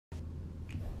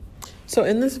So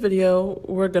in this video,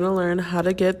 we're going to learn how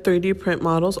to get 3D print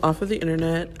models off of the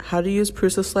internet, how to use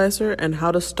Prusa Slicer, and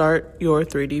how to start your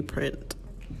 3D print.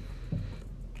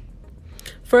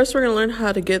 First, we're going to learn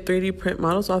how to get 3D print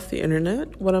models off the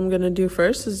internet. What I'm going to do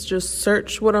first is just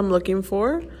search what I'm looking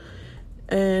for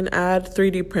and add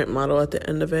 3D print model at the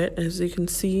end of it. As you can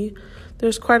see,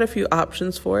 there's quite a few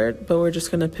options for it, but we're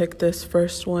just going to pick this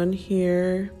first one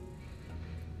here.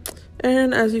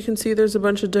 And as you can see, there's a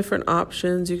bunch of different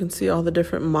options. You can see all the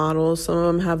different models. Some of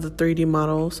them have the 3D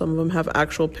model. Some of them have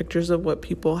actual pictures of what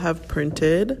people have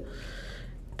printed.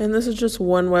 And this is just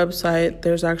one website.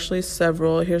 There's actually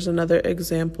several. Here's another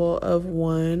example of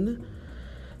one.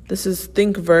 This is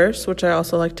Thinkiverse, which I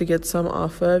also like to get some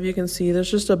off of. You can see there's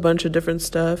just a bunch of different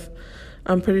stuff.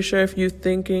 I'm pretty sure if you're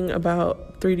thinking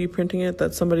about 3D printing it,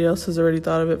 that somebody else has already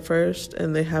thought of it first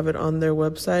and they have it on their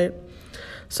website.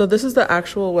 So this is the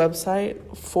actual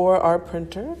website for our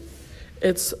printer.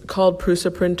 It's called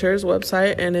Prusa Printers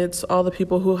website, and it's all the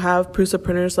people who have Prusa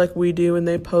printers like we do, and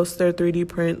they post their 3D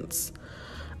prints.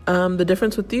 The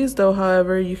difference with these though,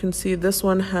 however, you can see this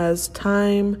one has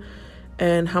time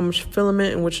and how much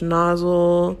filament and which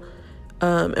nozzle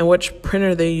and which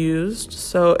printer they used.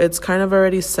 So it's kind of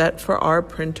already set for our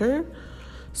printer.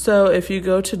 So if you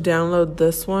go to download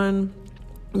this one,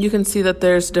 you can see that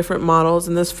there's different models,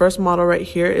 and this first model right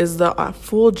here is the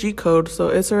full G-code, so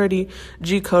it's already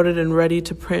G-coded and ready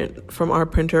to print from our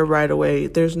printer right away.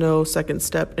 There's no second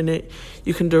step in it.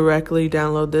 You can directly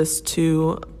download this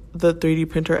to the 3D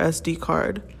printer SD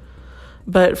card.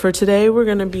 But for today, we're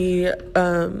going to be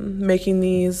making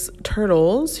these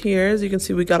turtles here. As you can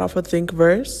see, we got off of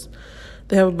Thinkiverse.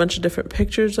 They have a bunch of different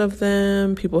pictures of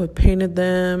them. People have painted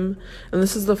them, and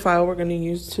this is the file we're going to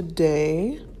use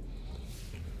today.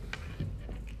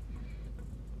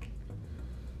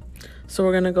 So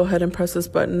we're going to go ahead and press this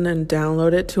button and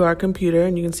download it to our computer,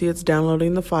 and you can see it's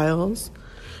downloading the files.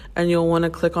 And you'll want to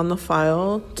click on the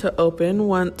file to open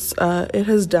once it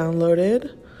has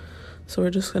downloaded. So we're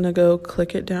just going to go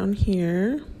click it down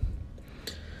here.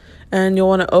 And you'll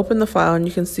want to open the file, and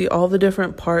you can see all the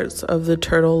different parts of the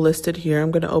turtle listed here.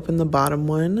 I'm going to open the bottom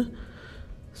one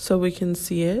so we can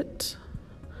see it.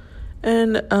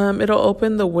 And it'll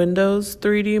open the Windows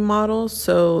 3D model.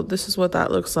 So this is what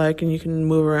that looks like, and you can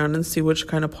move around and see which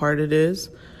kind of part it is.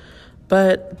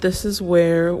 But this is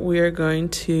where we are going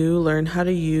to learn how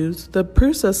to use the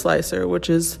Prusa Slicer, which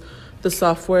is the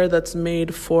software that's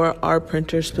made for our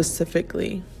printer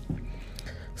specifically.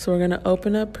 So we're going to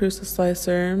open up Prusa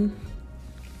Slicer.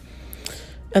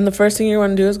 And the first thing you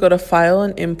want to do is go to File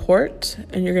and Import,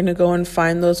 and you're going to go and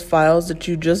find those files that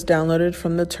you just downloaded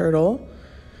from the turtle.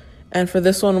 And for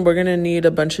this one, we're going to need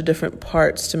a bunch of different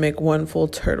parts to make one full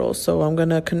turtle. So I'm going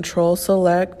to Control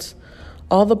Select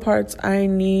all the parts I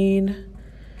need.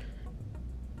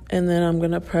 And then I'm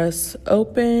going to press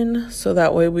Open, so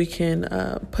that way we can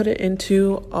put it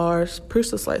into our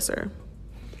Prusa Slicer.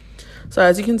 So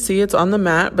as you can see, it's on the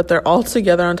mat, but they're all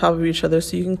together on top of each other.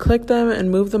 So you can click them and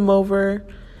move them over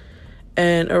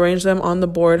and arrange them on the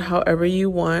board however you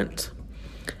want.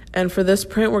 And for this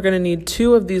print, we're going to need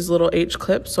 2 of these little H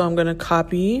clips. So I'm going to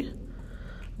copy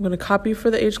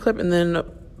for the H clip and then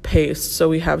paste. So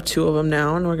we have 2 of them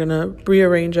now, and we're going to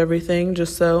rearrange everything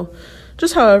just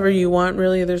however you want.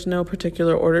 Really, there's no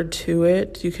particular order to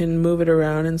it. You can move it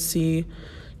around and see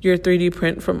your 3D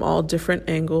print from all different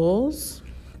angles.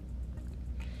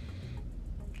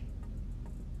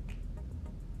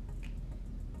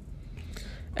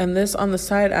 And this on the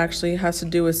side actually has to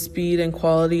do with speed and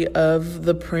quality of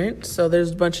the print. So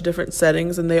there's a bunch of different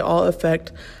settings, and they all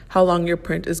affect how long your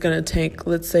print is going to take.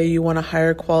 Let's say you want a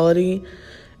higher quality.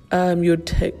 You would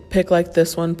pick like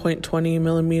this one, 0.20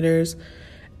 millimeters.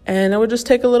 And it would just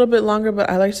take a little bit longer, but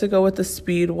I like to go with the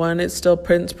speed one. It still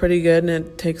prints pretty good, and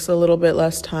it takes a little bit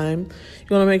less time.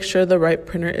 You want to make sure the right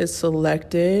printer is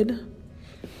selected.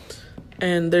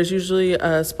 And there's usually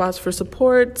spots for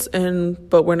supports,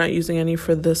 but we're not using any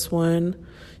for this one.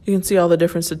 You can see all the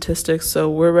different statistics. So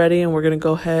we're ready, and we're going to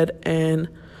go ahead and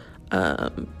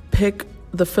pick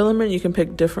the filament. You can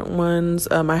pick different ones.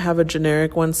 I have a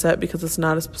generic one set because it's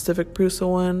not a specific Prusa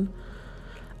one.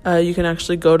 You can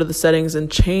actually go to the settings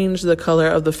and change the color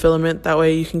of the filament. That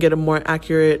way you can get a more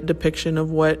accurate depiction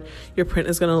of what your print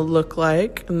is going to look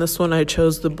like. And this one I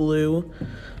chose the blue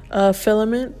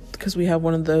filament because we have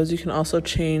one of those. You can also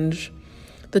change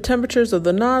the temperatures of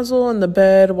the nozzle and the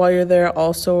bed while you're there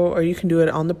also, or you can do it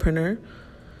on the printer.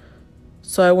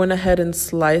 So I went ahead and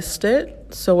sliced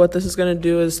it. So what this is going to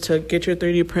do is to get your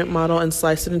 3D print model and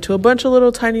slice it into a bunch of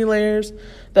little tiny layers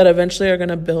that eventually are going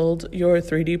to build your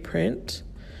 3D print.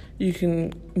 You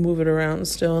can move it around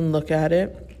still and look at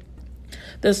it.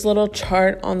 This little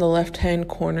chart on the left-hand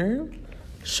corner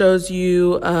shows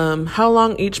you how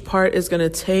long each part is going to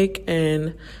take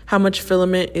and how much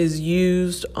filament is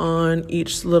used on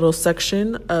each little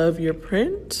section of your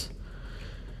print.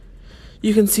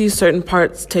 You can see certain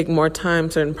parts take more time,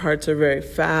 certain parts are very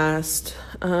fast.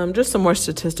 Just some more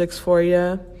statistics for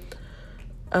you.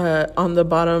 On the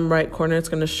bottom right corner, it's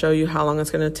going to show you how long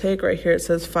it's going to take. Right here it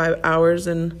says 5 hours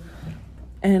and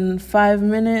 5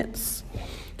 minutes.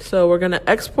 So we're going to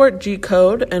export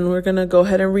G-code and we're going to go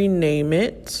ahead and rename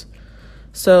it.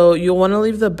 So you'll want to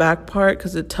leave the back part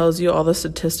because it tells you all the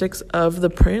statistics of the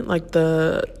print, like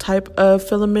the type of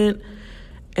filament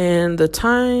and the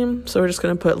time. So we're just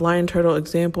going to put lion turtle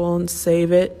example and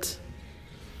save it.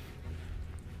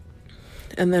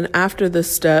 And then after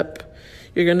this step,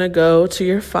 you're going to go to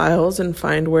your files and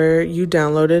find where you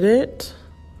downloaded it.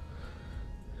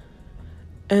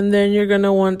 And then you're going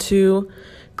to want to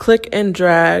click and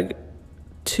drag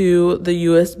to the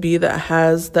USB that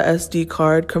has the SD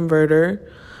card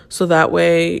converter. So that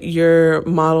way your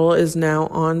model is now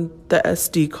on the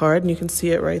SD card and you can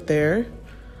see it right there.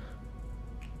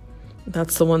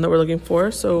 That's the one that we're looking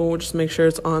for. So we'll just make sure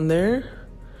it's on there.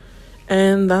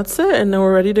 And that's it. And now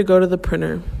we're ready to go to the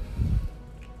printer.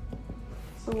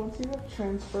 So once you have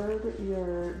transferred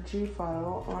your G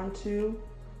file onto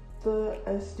the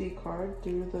SD card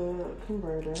through the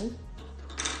converter,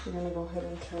 you're going to go ahead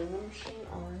and turn the machine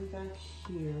on back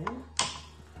here.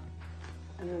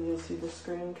 And then you'll see the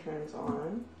screen turns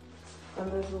on.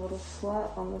 And there's a little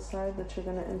slot on the side that you're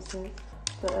going to insert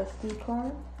the SD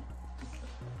card.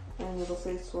 And it'll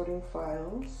say sorting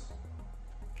files.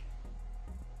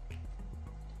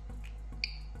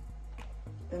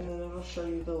 And then it'll show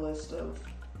you the list of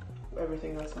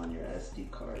everything that's on your SD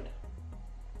card.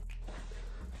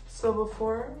 So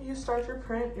before you start your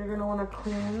print, you're going to want to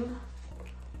clean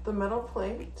the metal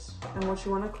plate, and what you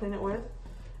want to clean it with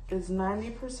is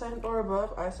 90% or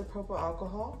above isopropyl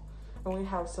alcohol, and we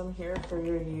have some here for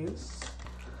your use.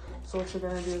 So what you're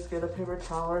going to do is get a paper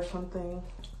towel or something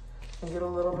and get a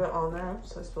little bit on there.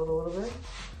 So I spilled a little bit.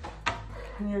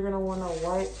 And you're going to want to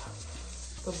wipe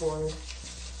the board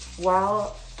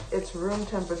while it's room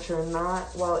temperature, not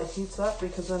while it heats up,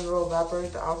 because then it'll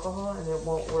evaporate the alcohol and it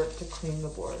won't work to clean the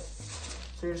board.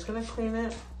 So you're just going to clean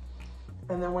it.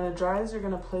 And then when it dries, you're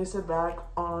going to place it back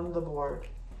on the board.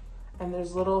 And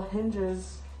there's little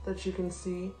hinges that you can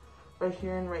see right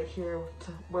here and right here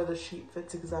where the sheet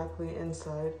fits exactly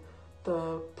inside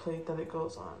the plate that it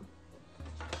goes on.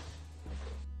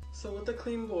 So with the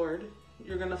clean board,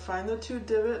 you're going to find the 2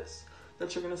 divots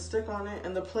that you're going to stick on it.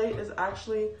 And the plate is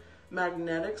actually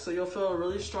magnetic, so you'll feel a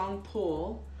really strong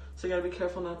pull. So you got to be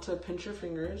careful not to pinch your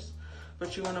fingers.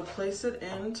 But you want to place it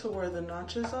into where the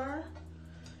notches are.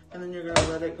 And then you're going to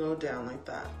let it go down like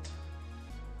that.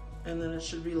 And then it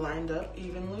should be lined up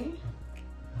evenly.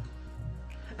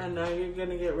 And now you're going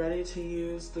to get ready to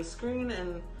use the screen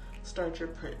and start your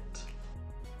print.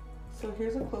 So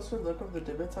here's a closer look of the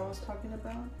divots I was talking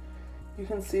about. You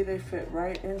can see they fit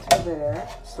right into there.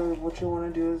 So what you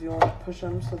want to do is you want to push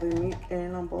them so they meet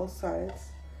in on both sides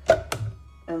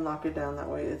and lock it down. That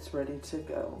way it's ready to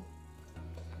go.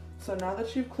 So now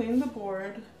that you've cleaned the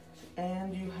board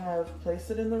and you have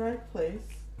placed it in the right place,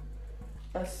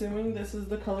 assuming this is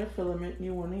the color filament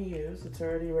you want to use, it's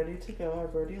already ready to go.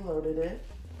 I've already loaded it.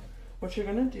 What you're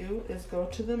going to do is go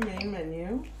to the main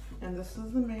menu, and this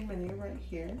is the main menu right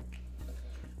here.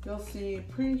 You'll see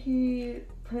preheat,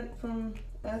 print from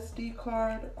SD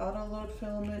card, auto load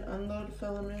filament, unload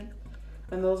filament,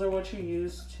 and those are what you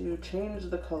use to change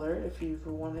the color if you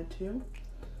wanted to.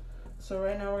 So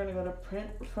right now we're going to go to print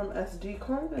from SD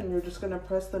card, and you're just going to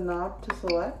press the knob to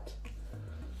select.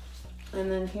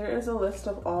 And then here is a list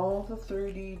of all the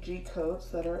 3D G codes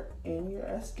that are in your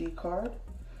SD card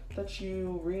that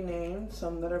you renamed,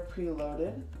 some that are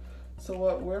preloaded. So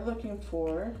what we're looking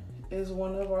for is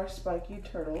one of our spiky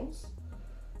turtles.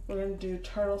 We're going to do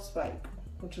turtle spike,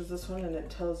 which is this one, and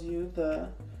it tells you the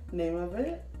name of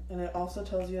it, and it also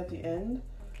tells you at the end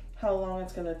how long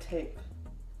it's going to take.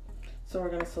 So we're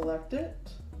going to select it.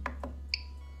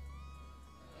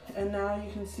 And now you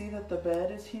can see that the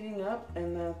bed is heating up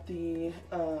and that the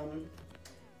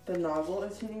nozzle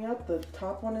is heating up. The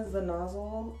top one is the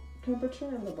nozzle temperature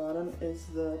and the bottom is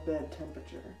the bed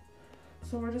temperature.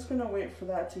 So we're just going to wait for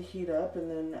that to heat up,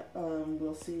 and then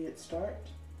we'll see it start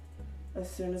as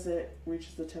soon as it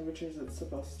reaches the temperatures it's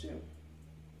supposed to.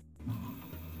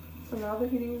 So now the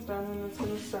heating is done, and it's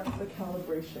going to start the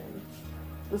calibration.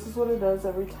 This is what it does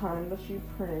every time that you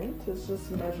print. It's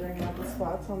just measuring out the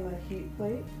spots on the heat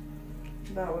plate.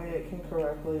 That way it can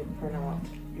correctly print out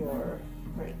your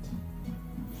print.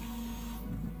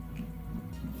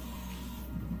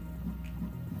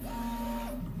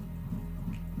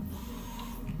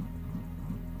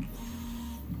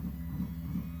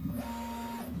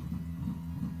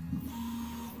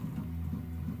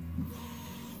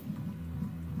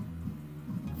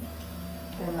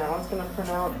 And now it's going to print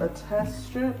out a test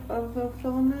strip of the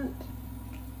filament.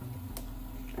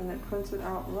 And it prints it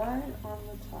out right on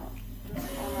the top,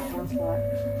 just on that one spot.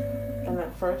 And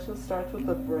at first it starts with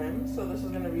the brim. So this is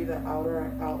going to be the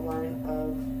outer outline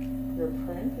of your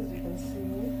print. As you can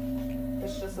see,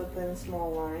 it's just a thin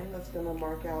small line that's going to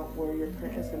mark out where your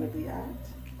print is going to be at.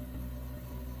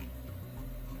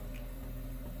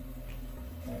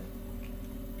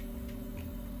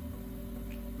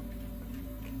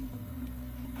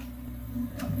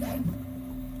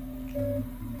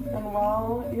 And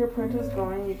while your print is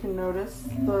going, you can notice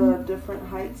the different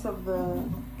heights of the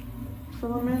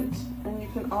filament, and you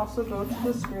can also go to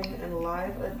the screen and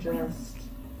live adjust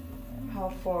how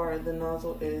far the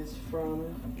nozzle is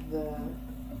from the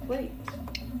plate.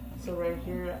 So right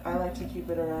here, I like to keep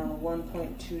it around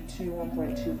 1.22,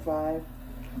 1.25,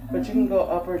 but you can go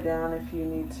up or down if you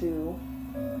need to,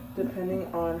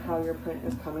 depending on how your print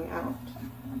is coming out.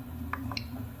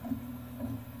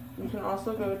 You can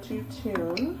also go to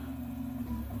tune,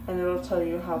 and it'll tell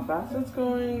you how fast it's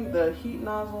going, the heat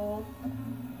nozzle,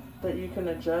 that you can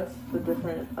adjust the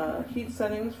different heat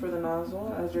settings for the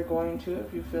nozzle as you're going to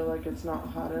if you feel like it's not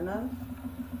hot enough.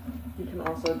 You can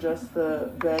also adjust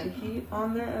the bed heat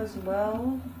on there as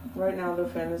well. Right now the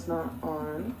fan is not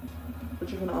on, but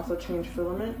you can also change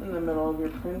filament in the middle of your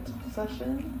print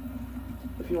session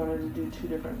if you wanted to do 2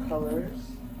 different colors.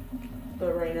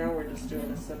 But right now we're just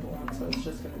doing a simple one, so it's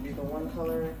just going to be the one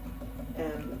color,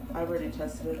 and I've already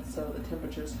tested it, so the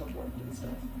temperatures have worked and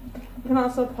stuff. You can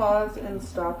also pause and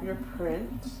stop your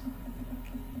print,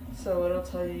 so it'll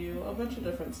tell you a bunch of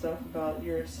different stuff about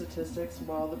your statistics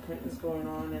while the print is going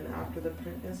on and after the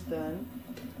print is done.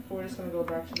 We're just going to go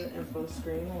back to the info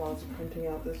screen while it's printing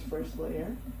out this first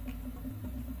layer.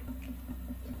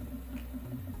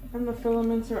 And the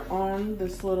filaments are on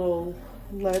this little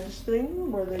ledge thing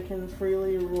where they can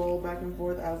freely roll back and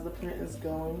forth as the print is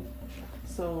going,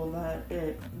 so that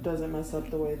it doesn't mess up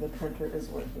the way the printer is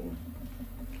working.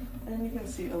 And you can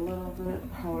see a little bit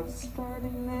how it's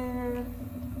starting there.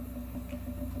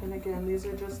 And again, these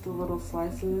are just the little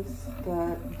slices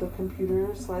that the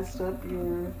computer sliced up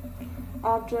your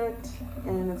object,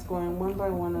 and it's going one by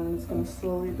one, and it's going to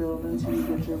slowly build until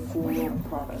you get your full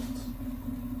product.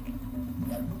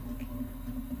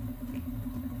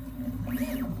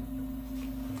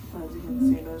 As you can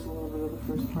see, there's a little bit of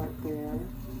the first part there.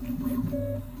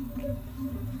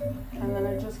 And then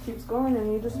it just keeps going,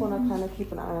 and you just want to kind of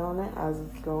keep an eye on it as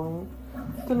it's going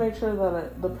to make sure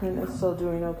that the print is still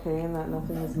doing okay and that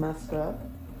nothing is messed up.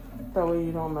 That way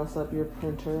you don't mess up your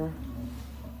printer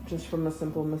just from a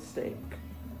simple mistake.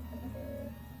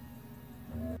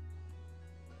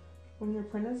 When your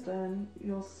print is done,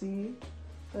 you'll see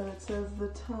that it says the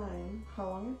time, how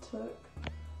long it took,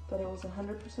 that it was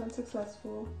 100%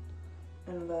 successful,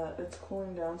 and that it's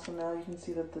cooling down. So now you can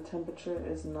see that the temperature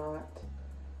is not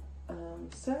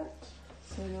set.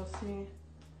 So you'll see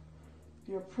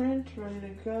your print ready to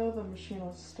go. The machine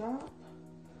will stop.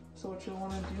 So what you'll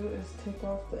want to do is take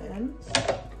off the ends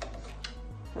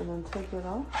and then take it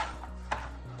off.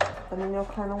 And then you'll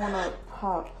kind of want to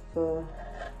pop them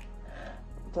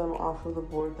off of the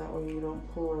board. That way you don't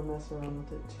pull or mess around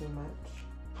with it too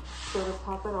much. So to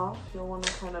pop it off, you'll want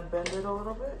to kind of bend it a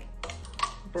little bit.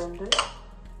 Bend it.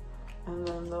 And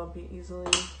then they'll be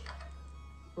easily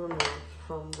removed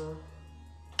from the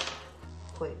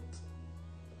plate.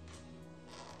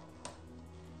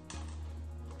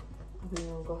 And then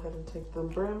you'll go ahead and take the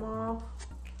brim off,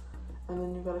 and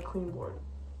then you've got a clean board.